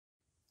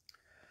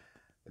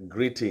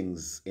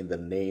Greetings in the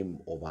name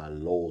of our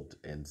Lord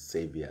and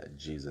Savior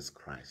Jesus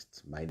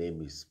Christ. My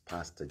name is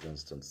Pastor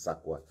Johnston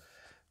Sakwa,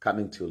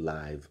 coming to you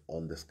live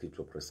on the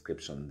Scriptural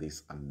Prescription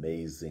this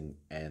amazing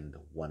and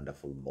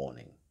wonderful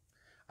morning.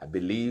 I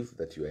believe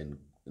that you are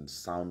in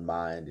sound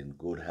mind, in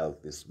good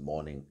health this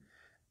morning,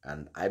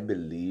 and I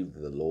believe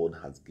the Lord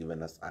has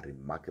given us a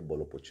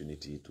remarkable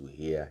opportunity to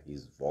hear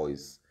His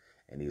voice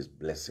and His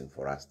blessing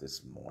for us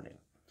this morning.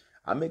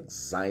 I'm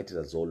excited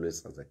as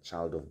always as a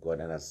child of God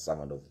and as a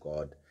servant of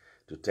God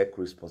to take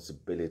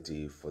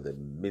responsibility for the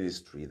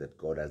ministry that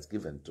God has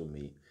given to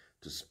me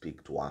to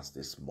speak to us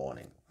this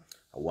morning.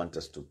 I want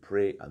us to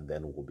pray and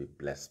then we'll be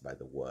blessed by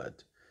the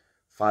word.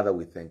 Father,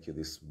 we thank you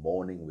this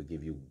morning. We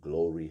give you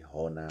glory,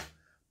 honor,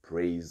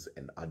 praise,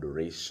 and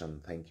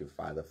adoration. Thank you,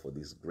 Father, for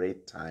this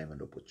great time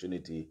and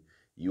opportunity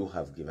you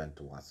have given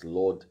to us.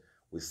 Lord,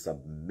 we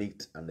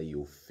submit under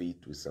your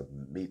feet. We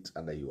submit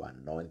under your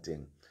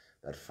anointing.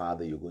 That,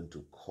 Father, you're going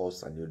to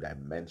cause a new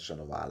dimension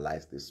of our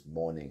lives this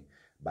morning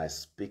by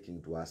speaking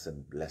to us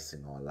and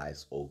blessing our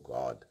lives, oh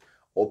God.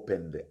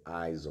 Open the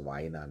eyes of our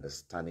inner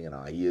understanding and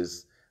our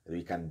ears that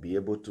we can be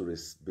able to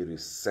be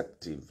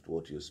receptive to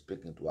what you're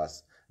speaking to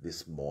us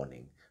this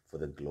morning for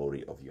the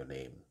glory of your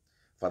name.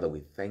 Father, we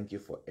thank you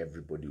for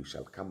everybody who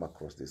shall come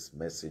across this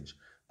message.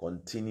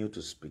 Continue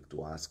to speak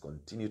to us.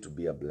 Continue to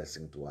be a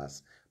blessing to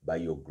us by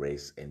your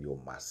grace and your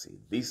mercy.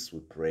 This we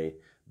pray,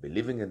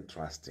 believing and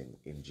trusting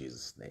in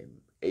Jesus' name.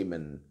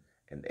 Amen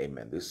and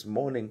amen. This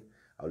morning,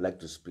 I would like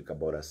to speak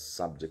about a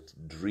subject,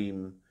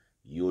 dream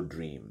your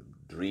dream.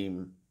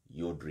 Dream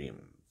your dream.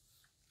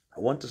 I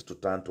want us to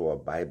turn to our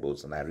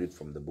Bibles, and I read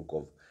from the book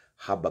of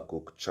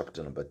Habakkuk,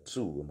 chapter number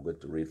 2. I'm going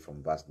to read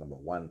from verse number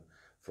 1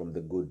 from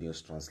the Good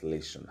News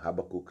Translation.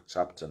 Habakkuk,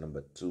 chapter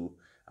number 2.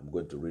 I'm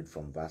going to read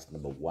from verse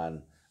number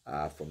 1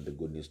 from the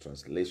Good News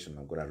Translation.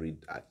 I'm going to read,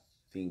 I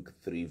think,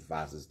 3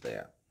 verses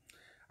there.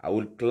 I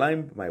will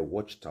climb my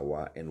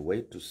watchtower and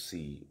wait to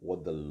see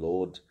what the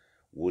Lord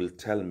will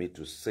tell me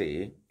to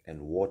say and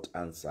what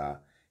answer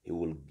he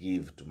will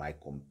give to my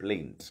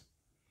complaint.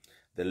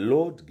 The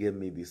Lord gave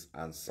me this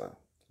answer.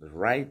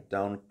 Write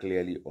down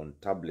clearly on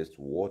tablets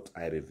what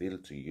I reveal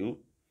to you,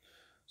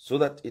 so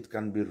that it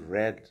can be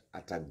read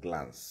at a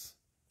glance.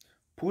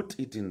 Put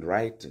it in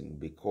writing,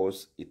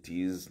 because it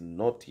is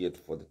not yet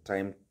for the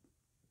time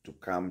to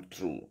come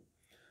true,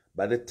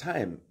 but the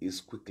time is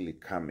quickly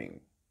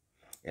coming,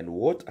 and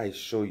what I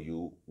show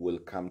you will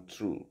come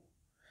true.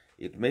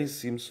 It may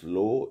seem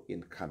slow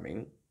in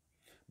coming,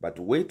 but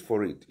wait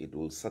for it. It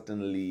will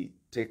certainly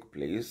take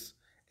place,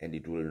 and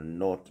it will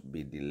not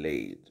be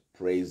delayed.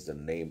 Praise the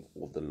name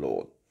of the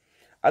Lord.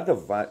 Other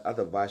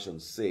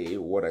versions say,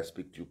 what I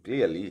speak to you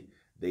clearly,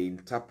 they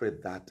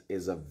interpret that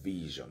as a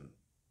vision.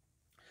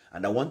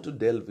 And I want to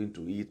delve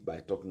into it by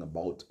talking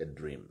about a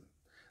dream.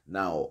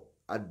 Now,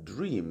 a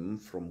dream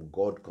from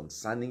God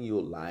concerning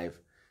your life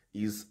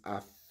is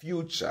a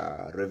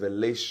future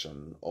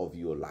revelation of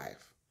your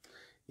life.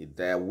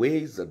 There are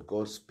ways that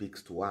God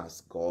speaks to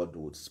us. God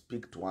would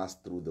speak to us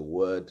through the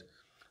word.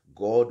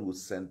 God would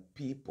send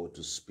people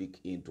to speak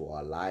into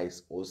our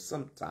lives, or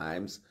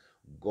sometimes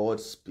God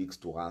speaks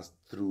to us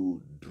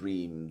through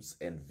dreams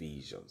and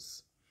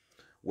visions.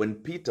 When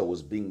Peter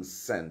was being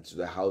sent to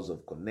the house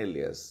of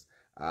Cornelius,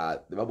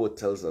 the Bible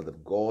tells us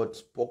that God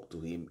spoke to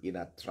him in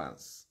a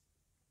trance.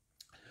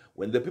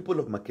 When the people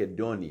of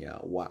Macedonia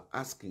were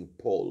asking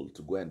Paul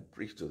to go and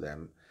preach to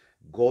them,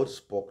 God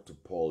spoke to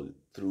Paul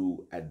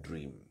through a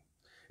dream.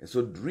 And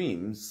so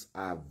dreams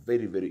are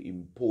very, very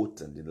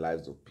important in the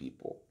lives of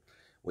people.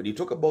 When you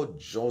talk about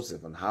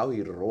Joseph and how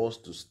he rose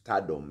to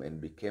stardom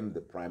and became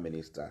the prime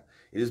minister,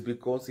 it is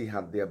because he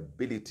had the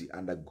ability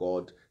under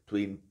God to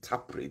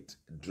interpret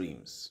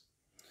dreams.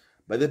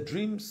 But the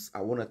dreams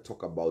I want to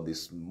talk about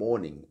this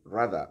morning,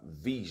 rather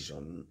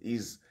vision,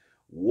 is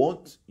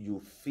what you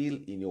feel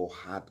in your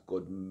heart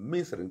God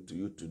ministering to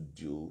you to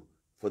do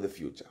for the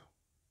future.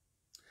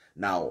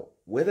 Now,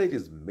 whether it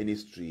is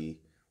ministry,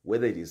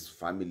 whether it is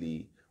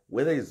family,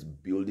 whether it's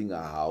building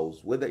a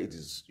house, whether it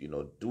is,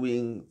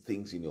 doing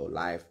things in your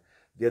life,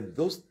 there are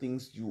those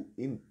things you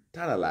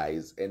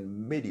internalize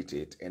and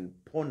meditate and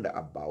ponder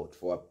about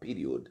for a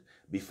period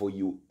before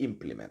you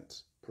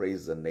implement.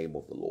 Praise the name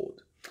of the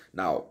Lord.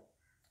 Now,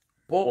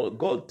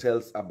 God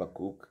tells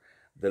Habakkuk,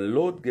 the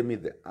Lord gave me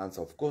the answer.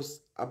 Of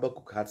course,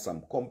 Habakkuk had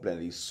some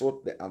complaint. He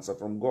sought the answer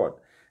from God.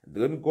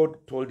 Then God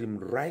told him,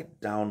 write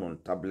down on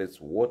tablets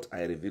what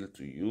I reveal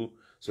to you,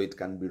 so it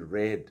can be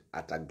read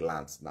at a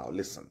glance. Now,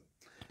 listen.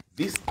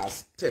 These are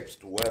steps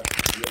toward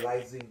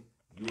realizing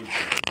your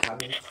dream,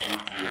 coming through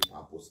to your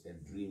purpose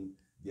and dream.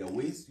 There are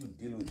ways you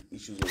deal with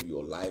issues of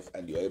your life,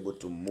 and you're able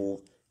to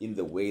move in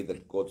the way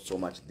that God so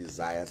much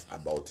desires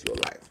about your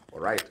life. All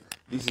right?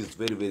 This is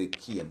very, very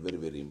key and very,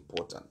 very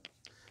important.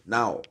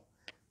 Now,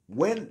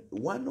 when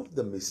one of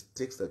the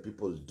mistakes that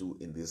people do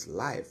in this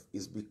life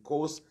is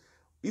because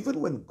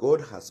even when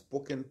God has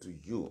spoken to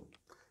you,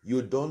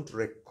 you don't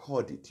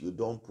record it, you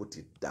don't put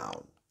it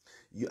down.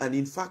 And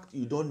in fact,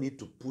 you don't need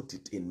to put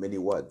it in many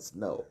words.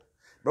 No.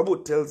 The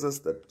Bible tells us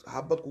that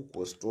Habakkuk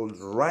was told,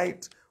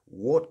 write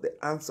what the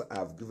answer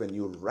I've given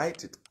you,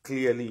 write it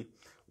clearly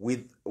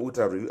with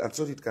a review, and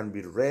so it can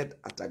be read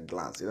at a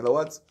glance. In other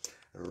words,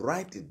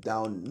 write it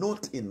down,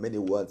 not in many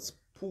words,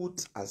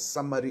 put a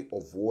summary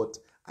of what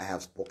I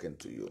have spoken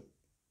to you.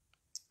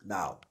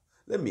 Now,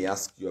 let me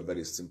ask you a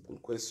very simple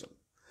question.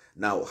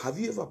 Now, have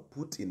you ever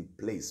put in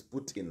place,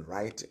 put in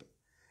writing,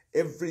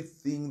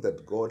 everything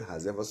that God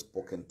has ever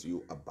spoken to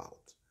you about?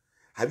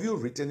 Have you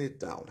written it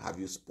down? Have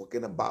you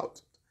spoken about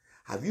it?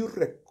 Have you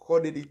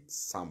recorded it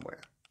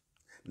somewhere?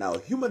 Now,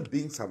 human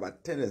beings have a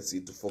tendency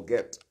to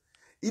forget.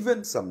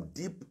 Even some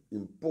deep,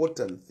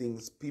 important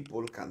things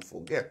people can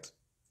forget.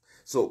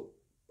 So,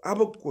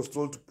 Habakkuk was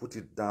told to put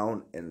it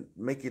down and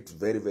make it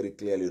very, very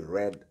clearly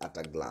read at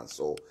a glance.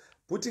 So,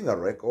 putting a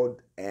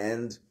record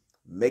and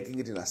making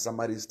it in a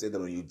summary state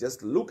that when you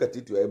just look at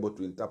it, you're able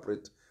to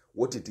interpret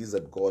what it is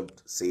that God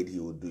said he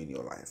would do in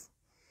your life.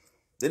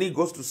 Then he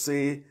goes to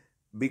say,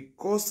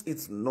 because it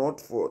is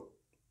not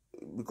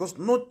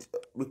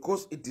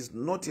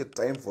yet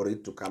time for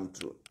it to come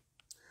true.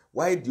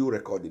 Why do you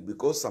record it?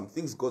 Because some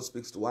things God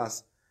speaks to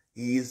us,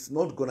 he is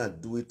not going to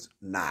do it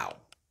now.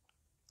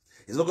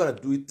 He's not going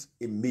to do it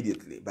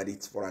immediately, but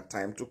it's for a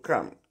time to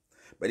come.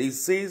 But he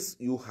says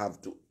you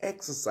have to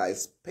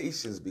exercise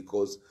patience,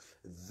 because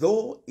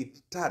though it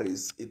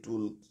tarries, it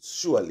will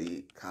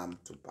surely come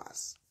to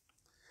pass.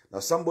 Now,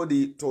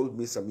 somebody told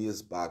me some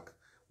years back,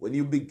 when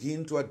you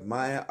begin to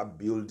admire a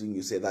building,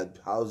 you say that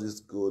house is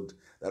good,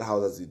 that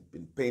house has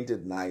been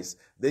painted nice,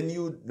 then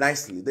you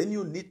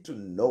need to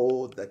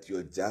know that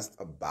you're just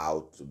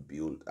about to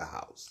build a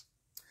house.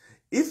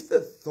 If the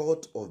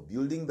thought of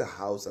building the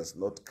house has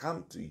not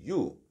come to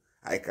you,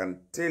 I can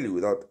tell you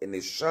without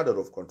any shadow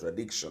of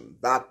contradiction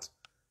that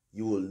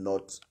you will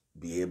not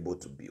be able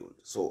to build.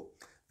 So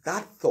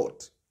that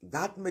thought,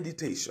 that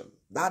meditation,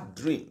 that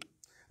dream,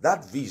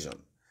 that vision,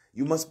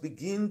 you must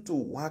begin to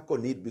work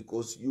on it,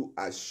 because you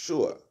are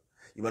sure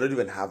you might not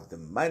even have the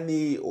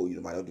money, or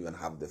you might not even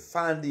have the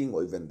funding,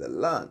 or even the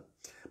land.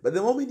 But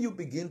the moment you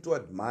begin to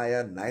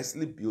admire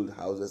nicely built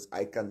houses,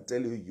 I can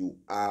tell you, you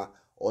are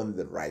on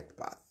the right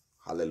path.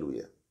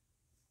 Hallelujah.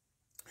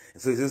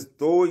 And so he says,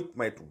 though it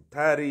might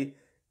tarry,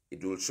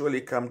 it will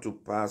surely come to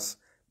pass.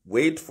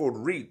 Wait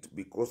for it,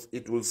 because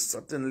it will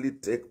certainly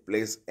take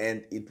place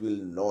and it will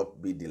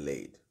not be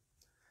delayed.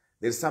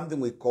 There's something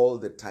we call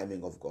the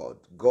timing of God.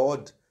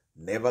 God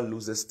never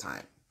loses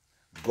time.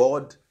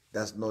 God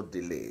does not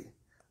delay.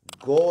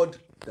 God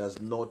does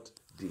not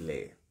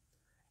delay.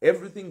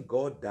 Everything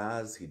God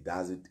does, he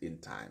does it in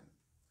time.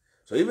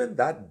 So even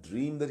that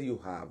dream that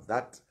you have,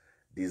 that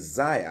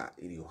desire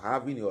you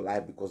have in your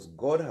life, because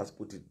God has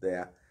put it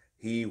there,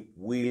 he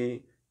will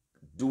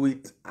do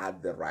it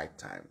at the right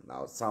time.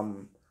 Now,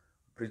 some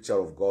preacher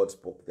of God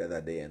spoke the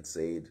other day and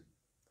said,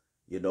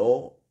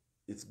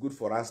 it's good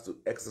for us to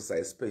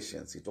exercise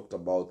patience. He talked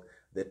about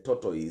the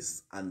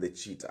tortoise and the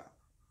cheetah.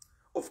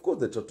 Of course,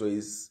 the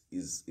tortoise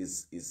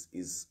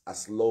is a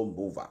slow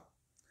mover,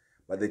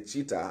 but the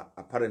cheetah,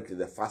 apparently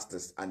the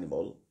fastest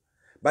animal.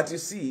 But you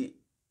see,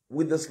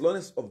 with the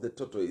slowness of the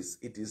tortoise,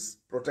 it is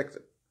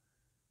protected.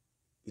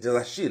 It has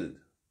a shield.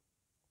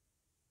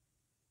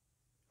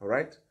 All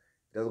right?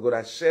 It has got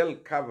a shell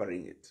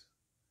covering it.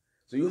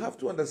 So you have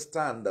to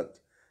understand that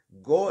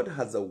God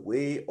has a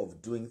way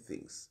of doing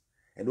things.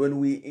 And when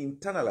we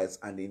internalize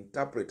and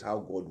interpret how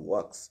God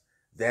works,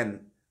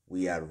 then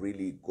we are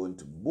really going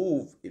to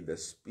move in the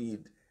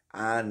speed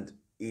and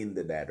in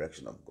the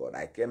direction of God.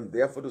 I came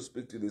therefore to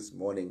speak to you this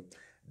morning.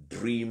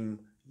 Dream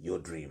your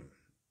dream.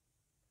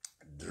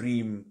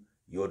 Dream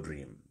your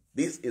dream.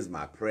 This is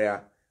my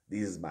prayer.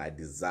 This is my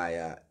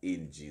desire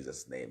in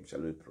Jesus' name.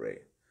 Shall we pray?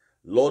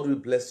 Lord, we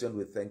bless you and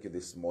we thank you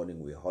this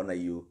morning. We honor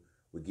you.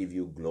 We give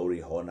you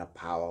glory, honor,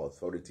 power,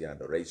 authority, and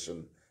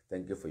adoration.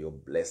 Thank you for your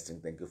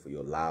blessing. Thank you for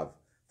your love.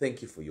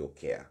 Thank you for your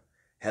care.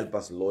 Help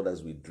us, Lord,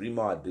 as we dream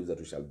our dreams, that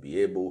we shall be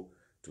able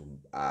to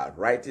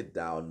write it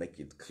down, make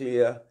it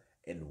clear,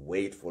 and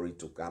wait for it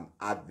to come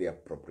at the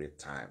appropriate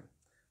time.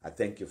 I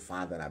thank you,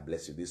 Father, and I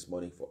bless you this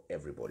morning for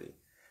everybody.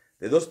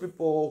 There are those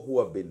people who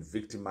have been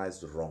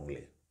victimized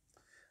wrongly.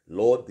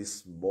 Lord,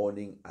 this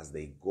morning, as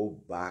they go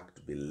back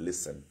to be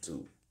listened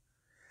to,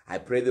 I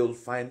pray they will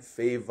find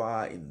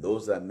favor in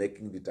those that are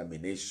making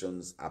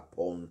determinations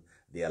upon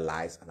their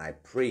lives, and I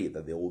pray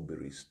that they will be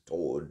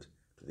restored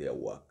to their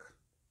work.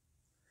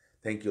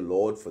 Thank you,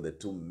 Lord, for the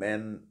two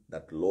men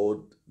that, Lord,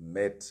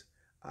 met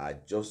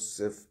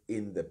Joseph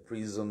in the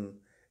prison,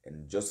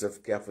 and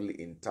Joseph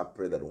carefully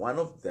interpreted that one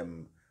of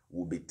them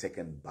will be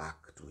taken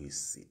back to his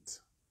seat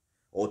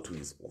or to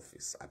his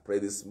office. I pray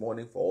this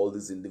morning for all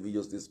these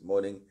individuals this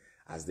morning,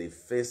 as they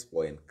face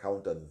or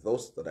encounter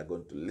those that are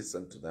going to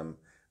listen to them,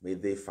 may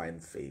they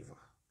find favor.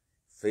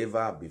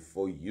 Favor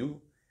before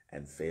you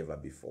and favor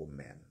before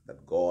men.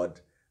 That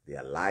God,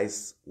 their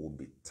lives will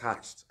be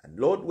touched. And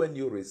Lord, when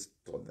you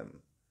restore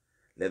them,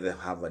 let them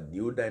have a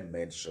new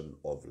dimension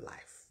of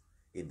life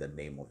in the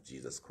name of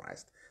Jesus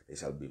Christ. They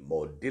shall be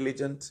more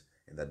diligent,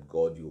 and that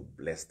God, you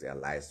bless their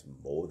lives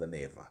more than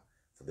ever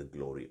for the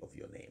glory of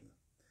your name.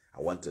 I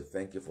want to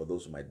thank you for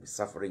those who might be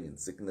suffering in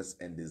sickness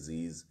and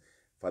disease.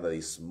 Father,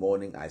 this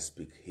morning I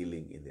speak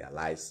healing in their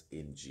lives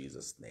in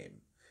Jesus' name.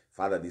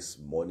 Father, this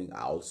morning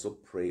I also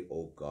pray,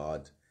 oh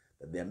God,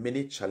 that there are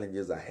many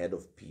challenges ahead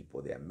of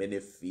people. There are many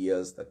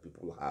fears that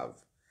people have.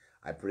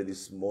 I pray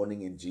this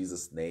morning in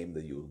Jesus' name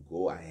that you will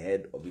go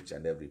ahead of each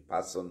and every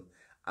person,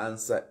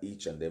 answer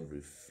each and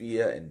every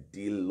fear, and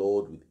deal,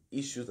 Lord, with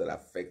issues that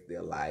affect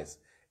their lives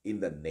in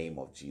the name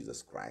of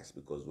Jesus Christ.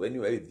 Because when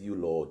you are with you,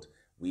 Lord,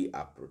 we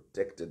are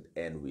protected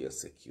and we are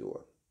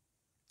secure.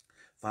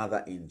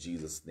 Father, in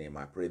Jesus' name,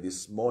 I pray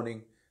this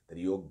morning that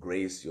your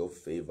grace, your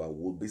favor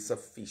will be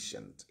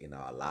sufficient in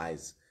our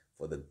lives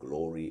for the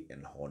glory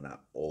and honor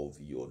of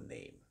your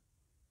name.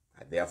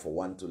 I therefore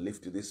want to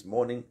lift you this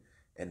morning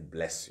and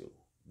bless you.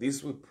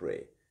 This we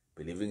pray,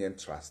 believing and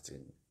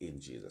trusting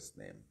in Jesus'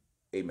 name.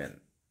 Amen.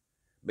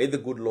 May the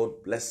good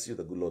Lord bless you.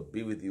 The good Lord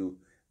be with you.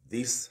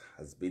 This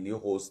has been your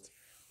host,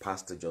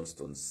 Pastor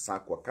Johnston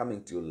Sakwa,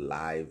 coming to you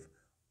live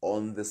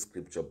on the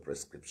Scriptural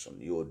Prescription,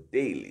 your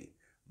daily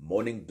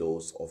morning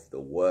dose of the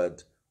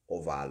word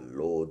of our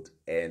Lord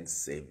and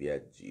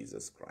Savior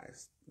Jesus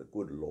Christ. The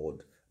good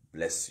Lord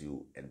bless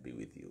you and be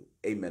with you.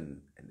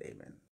 Amen and amen.